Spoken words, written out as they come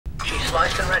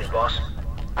Spliced and ready, boss.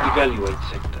 Evaluate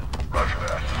sector. Roger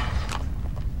that.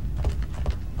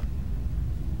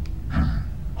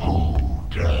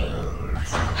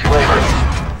 Flavor.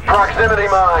 Proximity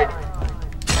mine.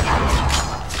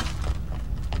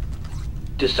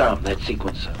 Disarm that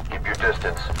sequencer. Keep your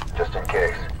distance, just in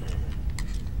case.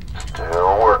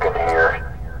 Still working here.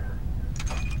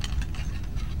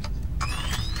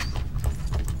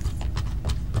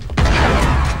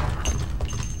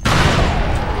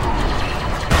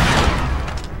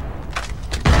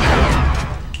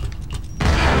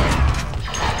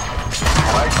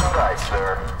 Right,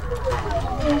 sir.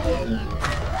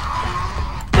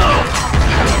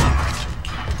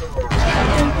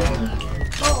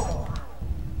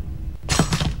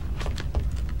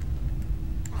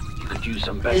 You could use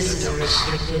some better. This is a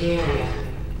restricted area.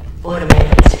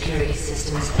 Automated security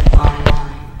systems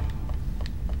online.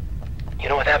 You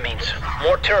know what that means?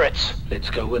 More turrets. Let's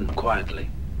go in quietly.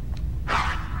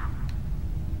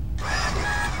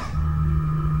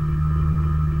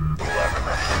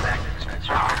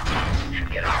 Should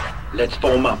get it. Let's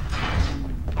form up.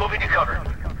 Moving to cover.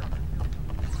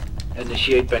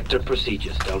 Initiate vector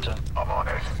procedures, Delta. I'm on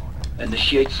it.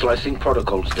 Initiate slicing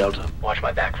protocols, Delta. Watch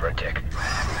my back for a tick.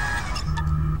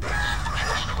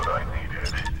 Just what I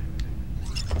needed.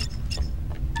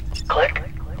 Click.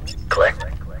 Click.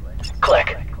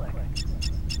 Click.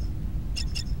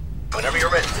 Whenever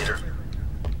you're ready, leader.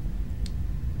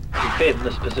 Defend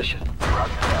this position.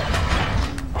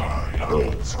 I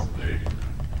heard something.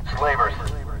 Slavers.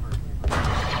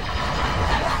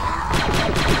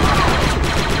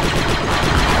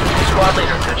 Squad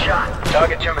leader, good shot.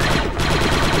 Target terminated.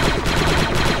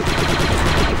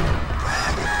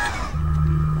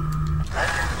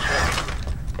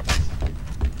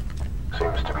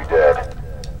 Seems to be dead.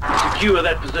 Secure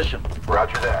that position.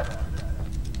 Roger that.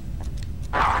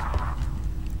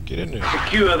 Get in there.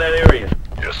 Secure that area.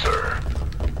 Yes, sir.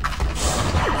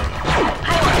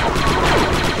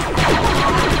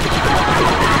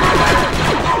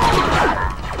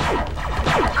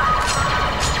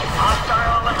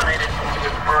 Hostile eliminated.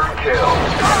 Confirmed kill.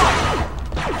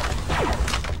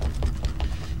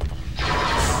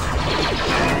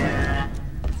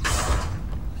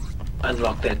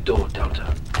 Unlock that door,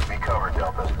 Delta. Keep me covered,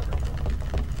 Delta.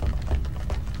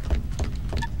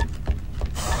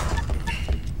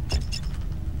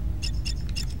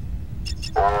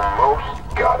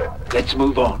 Almost got it. Let's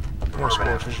move on.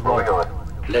 Moving on.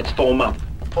 Let's form up.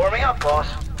 Forming up, boss.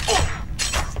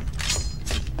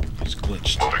 It's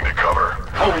glitched. Moving to cover.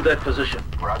 Hold that position.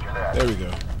 Roger that. There we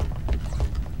go.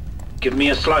 Give me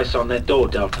a slice on that door,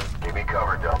 Delta. Keep me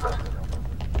covered, Delta.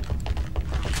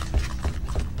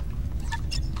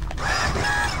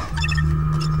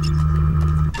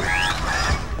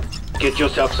 Get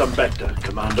yourself some vector,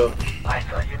 Commando. I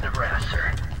thought you'd never ask,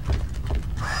 sir.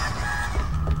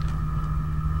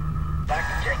 Back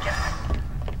to take it.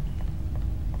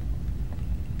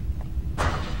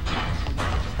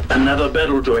 Another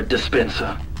battle droid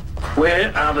dispenser.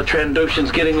 Where are the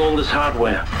Trandoshans getting all this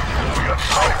hardware? We got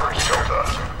snipers, Delta.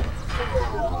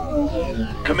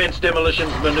 Commence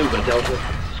demolitions maneuver, Delta.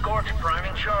 Scorch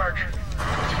priming charge.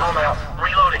 I'm out.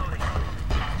 Reloading.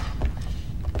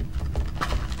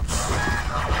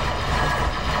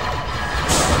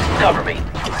 Cover me.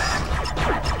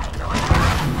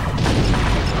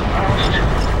 Almost.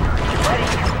 Ready.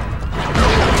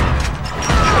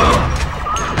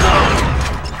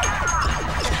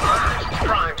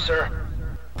 Prime, sir.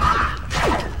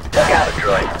 Duck out a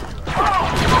droid.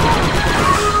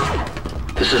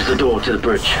 This is the door to the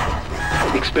bridge.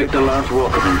 Expect a large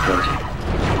welcoming party.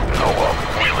 Now I'm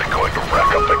really going to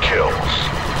rack up the kills.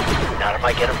 Not if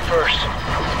I get him first.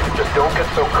 Just don't get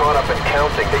so caught up in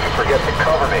counting that you forget to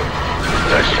cover me.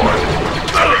 Next one.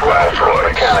 Underground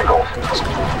droids. Mechanical.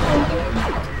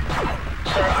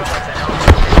 Sir, I want the help.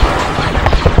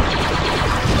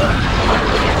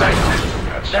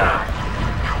 That's Now.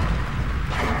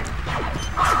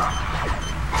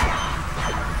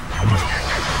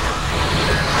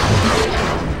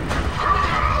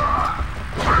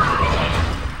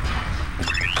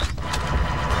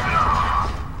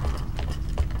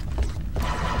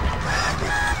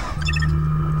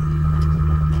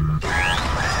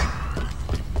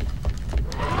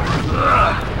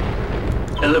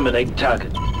 Eliminate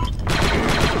target.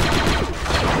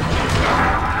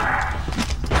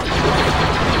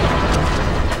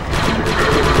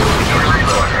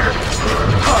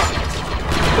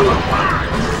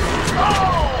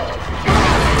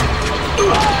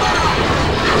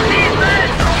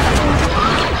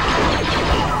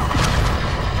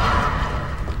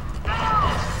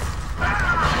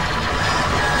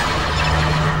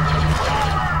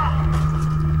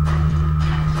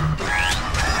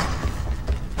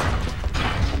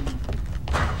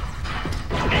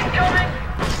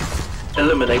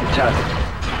 Eliminate target.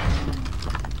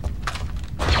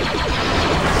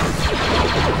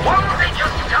 Why don't they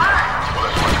just die? Well,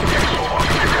 that's why it takes so long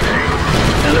to get aim.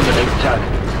 Eliminate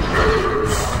target.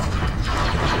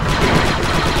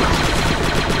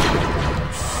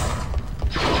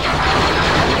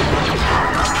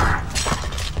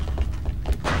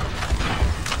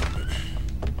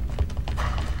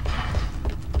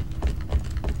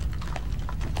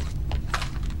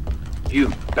 You,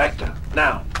 Vector,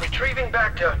 now. Retrieving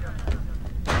Bacta.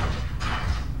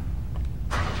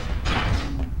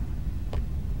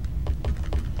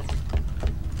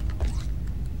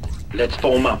 Let's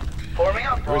form up. Forming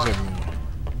up, Where's boss. everyone?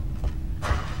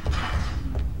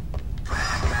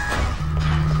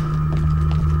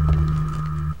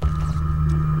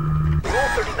 Rule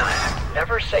 39.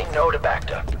 Never say no to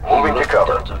Bacta. Moving to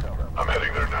cover. I'm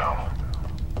heading there now.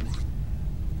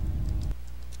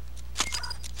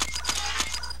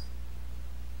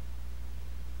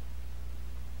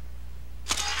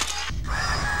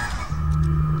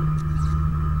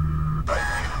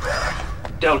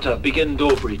 Delta, begin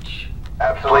door breach.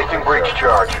 Placing breach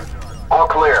charge. All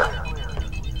clear.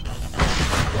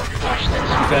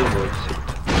 Evaluate.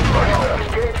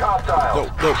 Engage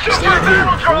hostiles. No, stay in here,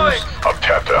 fools. I'm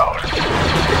tapped out.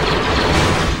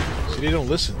 See, they don't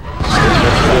listen.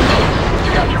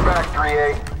 Got your back, 3A.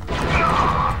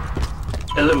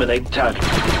 Eliminate target.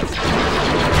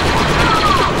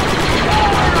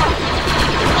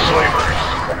 Slavers.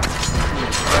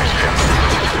 Nice hit.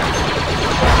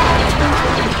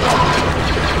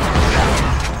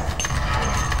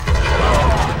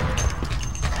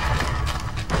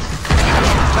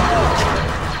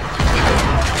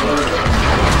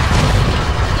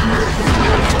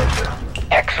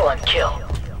 Excellent kill.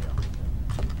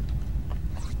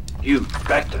 You,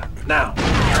 Vector, now.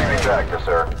 Retrieving Bacta,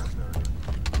 sir.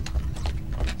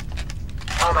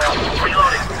 I'm out.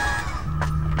 Reloading.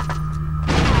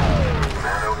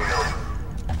 Commando healed.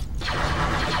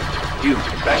 You,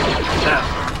 Vector, now.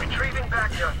 Retrieving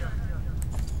Bacta.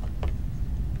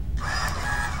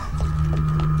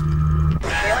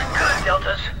 Feeling good,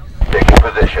 Deltas. Taking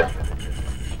position.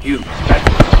 You,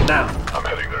 Vector, now. I'm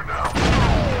heading there now.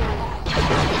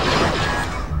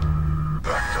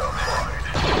 Back to applied.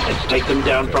 Let's take them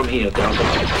down from here, Delta.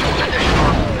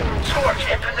 Scorch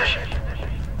in position.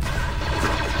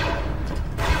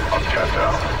 I'm tapped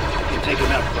out. You can take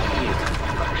them out from here.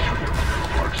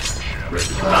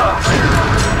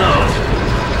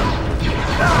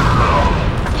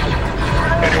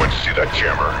 Anyone see that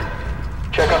jammer?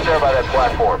 Check up there by that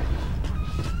platform.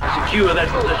 Secure that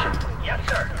position. Yes,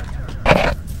 sir.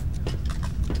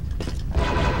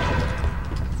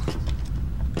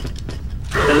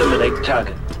 Eliminate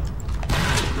target.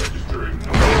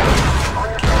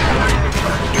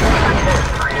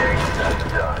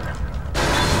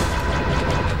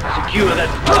 Secure that.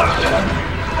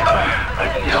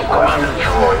 Help, Commander.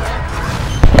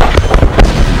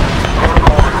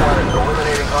 Protocol requires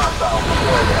eliminating hostiles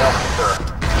before the help, sir.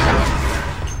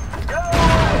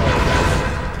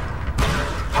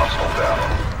 Hostile down.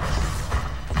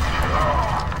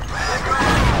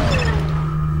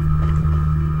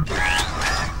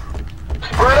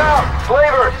 Spread out,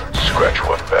 slavers. Scratch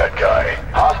one bad guy.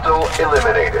 Hostile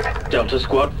eliminated. Delta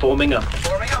squad forming up.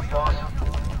 Forming up, boss.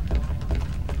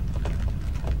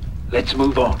 Let's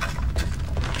move on.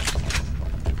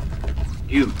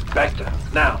 You, Vector,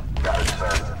 now. Got it, sir.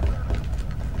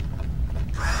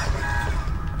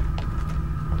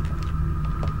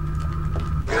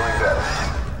 Feeling better.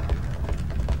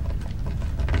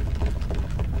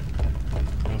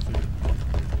 Nothing.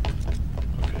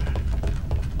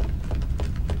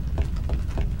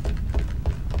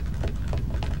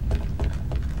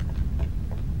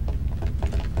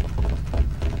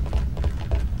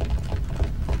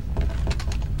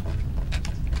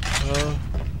 Okay.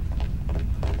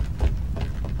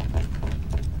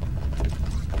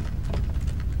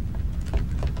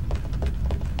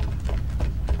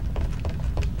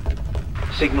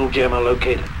 Signal jammer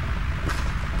located.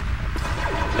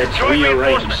 Let's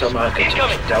rearrange some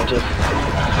architecture, Delta.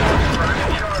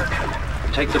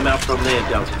 Take them out from there,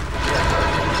 Delta.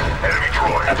 Enemy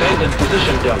droid. Abandon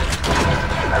position, Delta.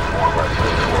 That's more of our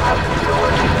slaves will have to deal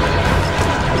with.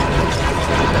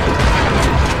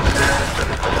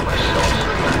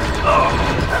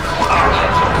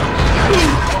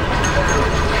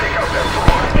 Take out that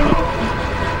droid.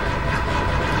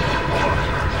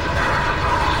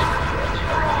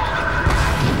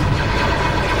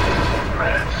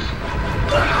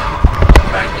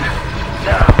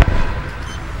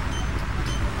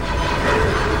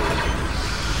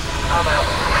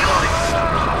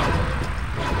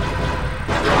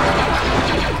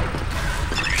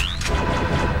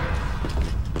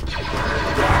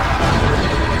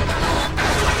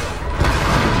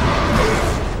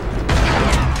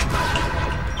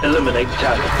 Eliminate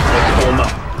target. Let's form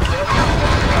up.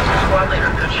 Squad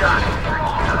leader, good shot.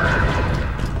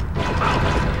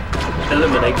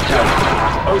 Eliminate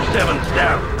target. 07's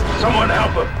down. Someone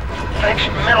help him. Thanks,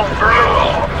 metal burger.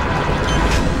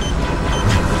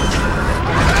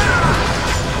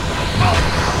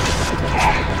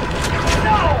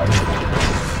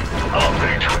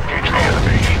 Engage the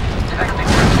enemy.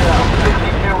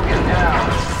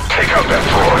 Take out that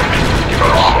droid. Give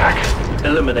it a sec.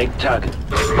 Eliminate target.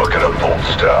 Look at a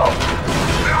bolts down.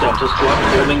 Delta squad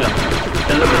forming up.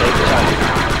 Eliminate target.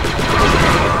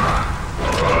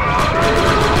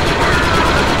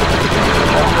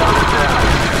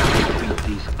 Beat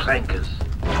these clankers.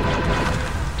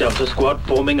 Delta squad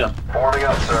forming up. Forming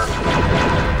up, sir.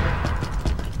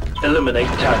 Eliminate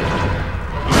target.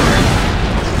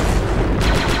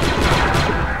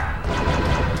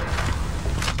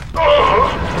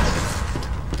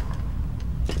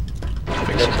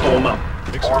 Let's form up.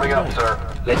 Forming up, sir.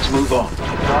 Let's move on.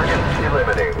 Target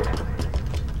eliminated.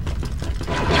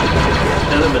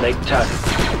 Eliminate target.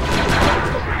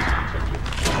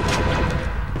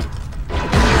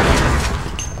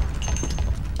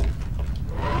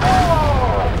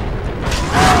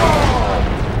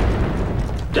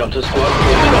 Delta squad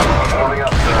forming up. Forming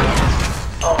up, sir.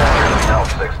 Now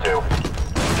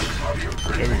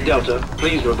 6-2. Delta,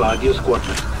 please revive your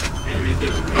squadron.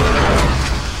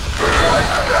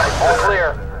 All clear.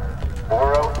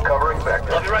 4-0 covering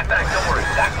vector. I'll be right back, don't worry.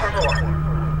 Back for more.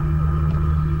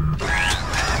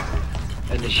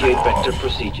 Initiate vector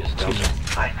procedures, Delta.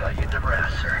 I thought you'd never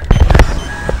ask, sir.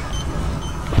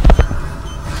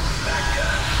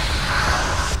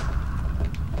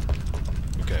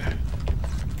 Okay.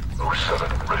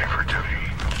 07, ready for duty.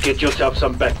 Get yourself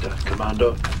some vector,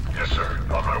 Commando. Yes, sir.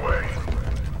 On my way.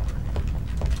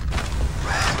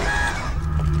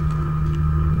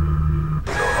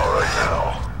 Doing all right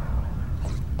now.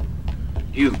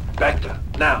 You, vector,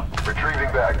 now.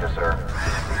 Retrieving vector, sir.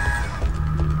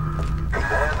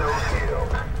 Commando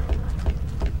healed.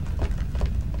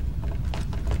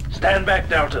 Stand back,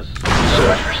 Deltas.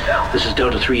 Sir. This is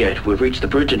Delta 3-8. We've reached the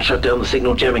bridge and shut down the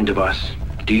signal jamming device.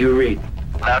 Do you read?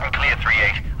 Loud and clear,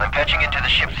 3-8. I'm patching into the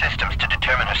ship's systems to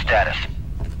determine her status.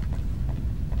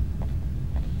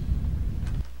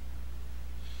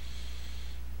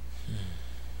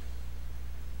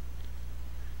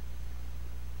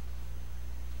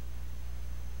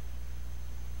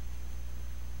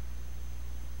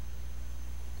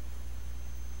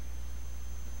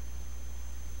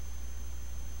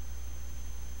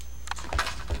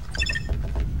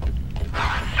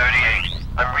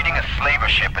 I'm reading a slaver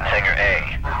ship in Hangar A.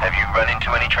 Have you run into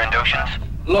any Trandoshans?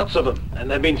 Lots of them, and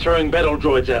they've been throwing battle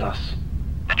droids at us.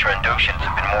 The Trandoshans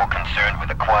have been more concerned with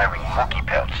acquiring Wookiee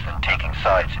pelts than taking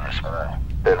sides in this war.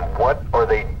 Then what are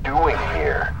they doing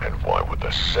here? And why would the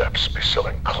Seps be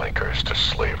selling clinkers to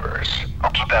slavers?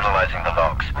 I'll keep analyzing the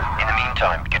logs. In the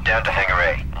meantime, get down to Hangar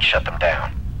A and shut them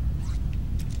down.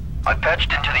 I've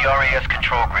patched into the RAS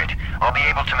control grid. I'll be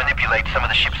able to manipulate some of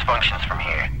the ship's functions from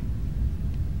here.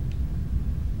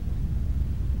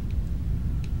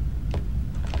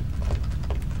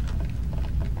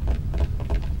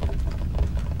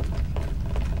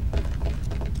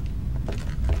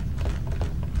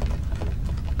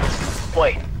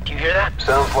 Wait, do you hear that?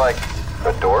 Sounds like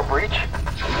a door breach?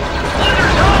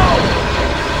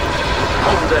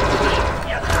 Hold that position.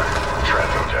 Yes, sir.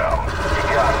 Trando down. You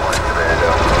got one,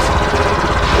 Commando.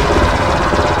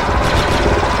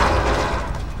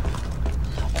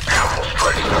 Couple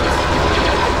strikes,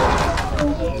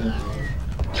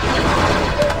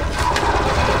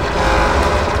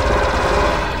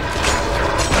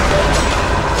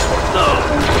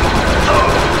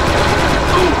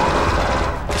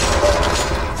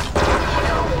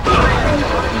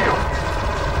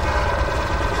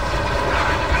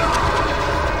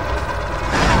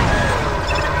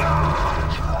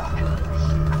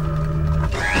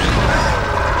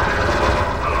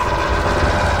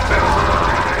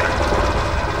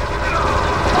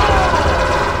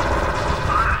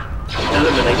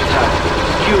 Eliminate target.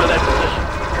 Secure that position.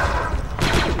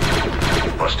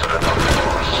 busted another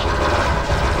boss.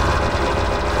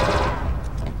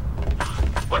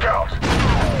 Look out!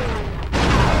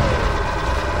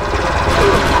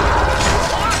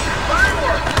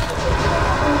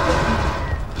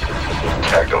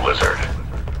 Tagged a lizard.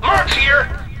 Mark's here!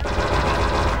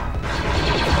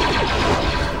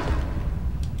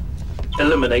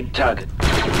 Eliminate target.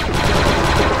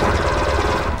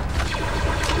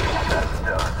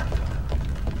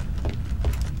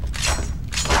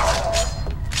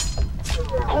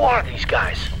 Who are these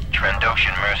guys?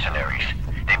 Trandoshan mercenaries.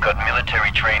 They've got military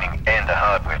training and the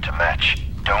hardware to match.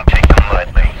 Don't take them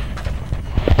lightly.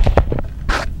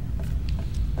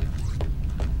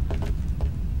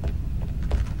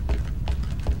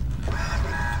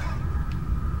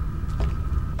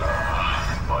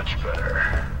 Much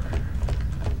better.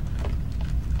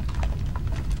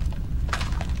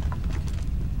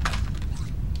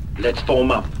 Let's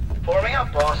form up. Forming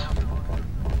up, boss.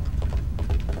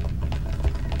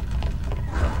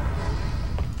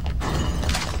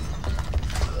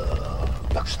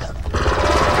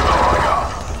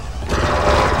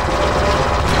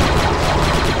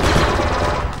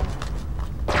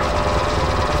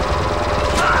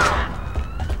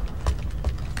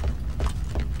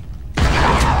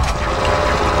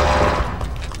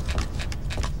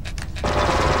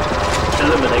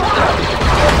 Eliminate target.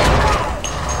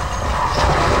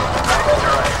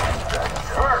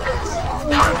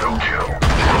 Time to kill.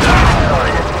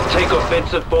 Take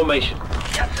offensive formation.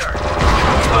 Yes, sir.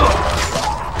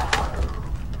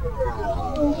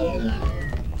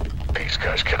 These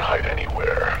guys can hide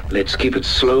anywhere. Let's keep it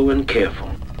slow and careful.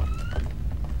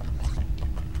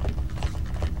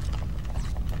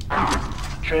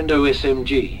 Trendo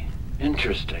SMG.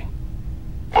 Interesting.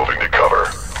 Moving to cover.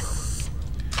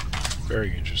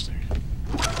 Very interesting.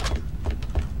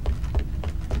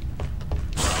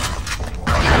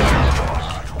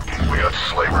 We got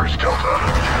slavers, Delta.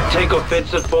 Take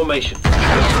offensive formation.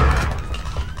 Yes, sir.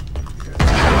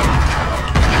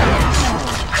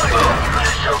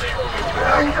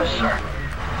 Yes, sir.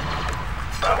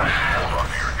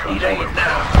 It ain't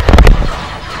now.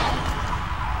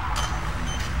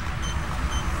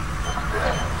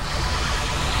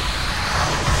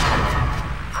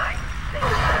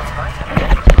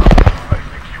 I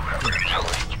think you have an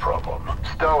intelligence problem.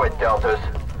 Stow it, Deltas.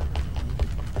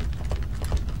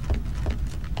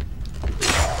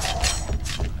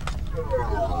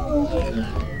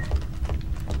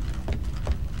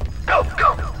 Go, go!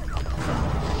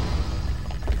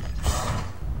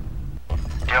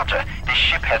 Delta, this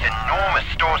ship has enormous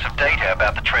stores of data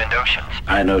about the Trandoshans.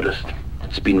 I noticed.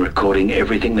 It's been recording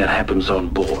everything that happens on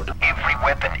board. Every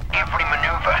weapon, every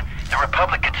maneuver. The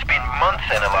Republic could spend months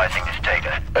analyzing this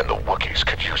data. And the Wookiees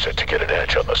could use it to get an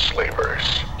edge on the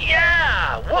slavers.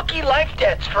 Yeah! Wookiee life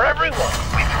debts for everyone.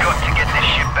 We've got to get this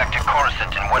ship back to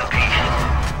Coruscant in one piece.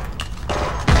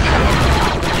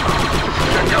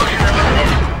 Trandoshan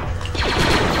eliminated.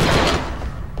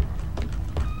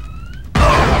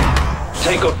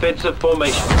 Take offensive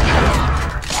formation.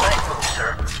 Nice move,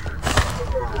 sir.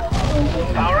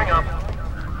 Powering up.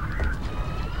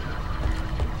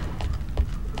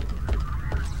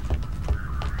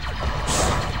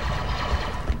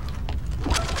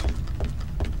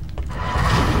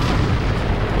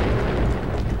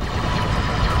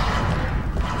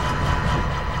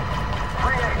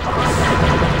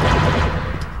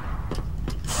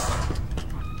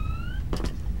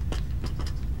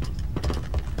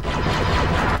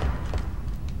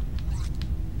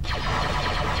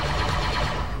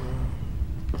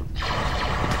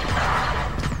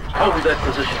 Hold that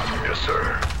position. Yes,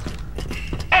 sir.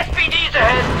 SPD's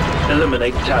ahead!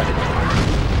 Eliminate target.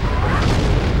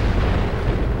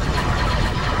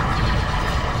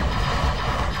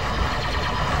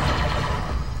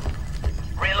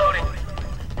 Reloading.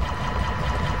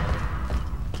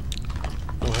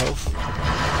 No health.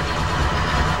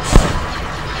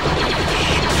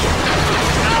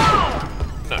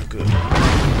 Not good.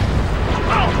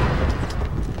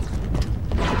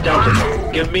 Delta,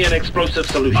 give me an explosive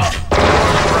solution.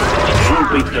 We'll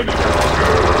beat them.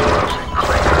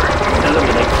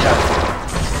 Eliminate target.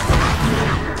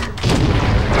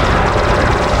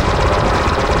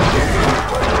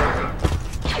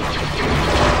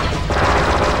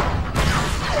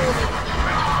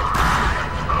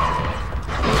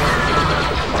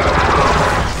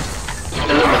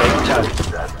 Eliminate target.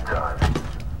 That's done.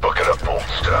 Bucket up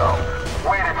bolts down.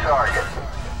 Way to target.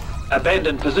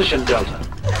 Abandon position, Delta.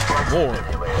 More.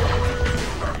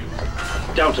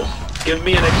 Delta, give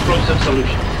me an explosive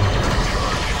solution.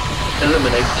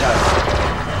 Eliminate target.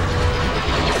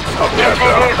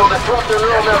 SPDs will disrupt their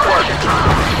neural network.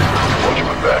 Watch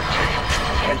my back, team.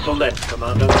 Cancel that,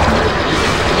 commando.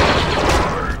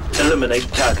 Eliminate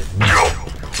target.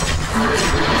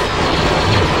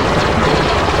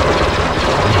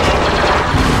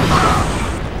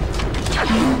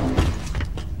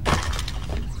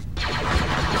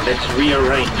 Let's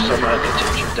rearrange some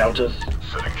architecture, Deltas.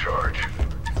 Setting charge.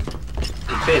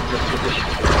 Defend this position.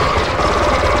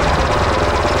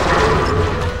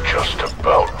 Just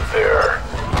about there.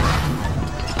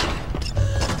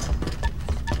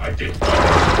 I did.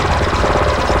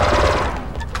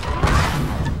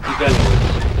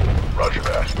 Evaluate. Roger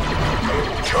that.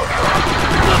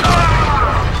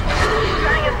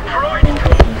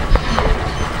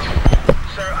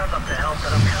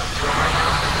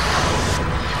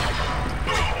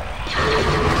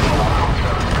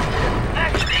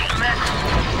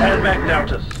 Stand back,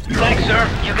 Deltas. Thanks, sir.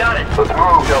 You got it. Let's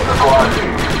move, Delta Squad.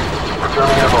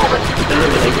 Returning in a moment.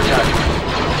 Eliminate target.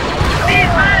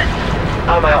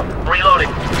 I'm out. Reloading.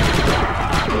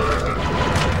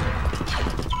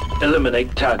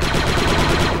 Eliminate target.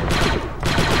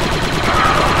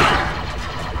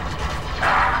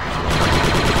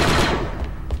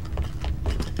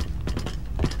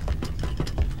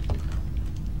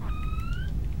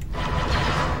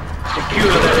 Secure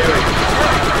that area.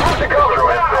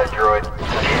 Droid, bad droid.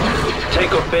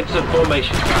 Take offensive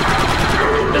formation.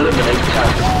 Eliminate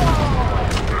target.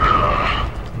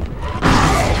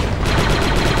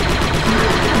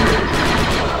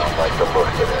 I like the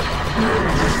look of it.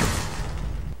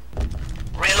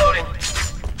 Reloading.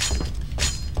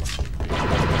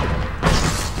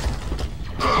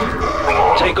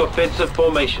 Take offensive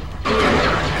formation.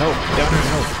 Help. Down here,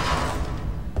 help.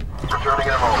 Returning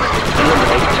in a moment.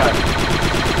 Eliminate target.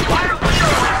 Why don't we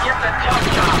get the tough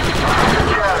job?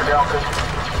 Chatter, Delta.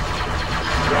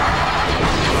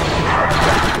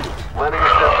 Landing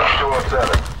acceptance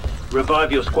 207.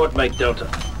 Revive your squad mate, Delta.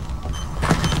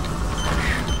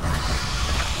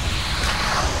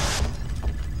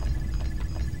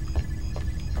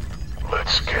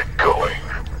 Let's get going.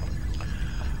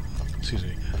 Excuse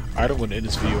me. Alright, I'm going to end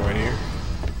this video right here.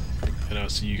 And I'll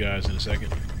see you guys in a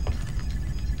second.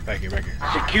 Back here.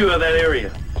 Secure that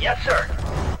area. Yes, sir.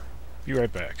 Be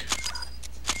right back.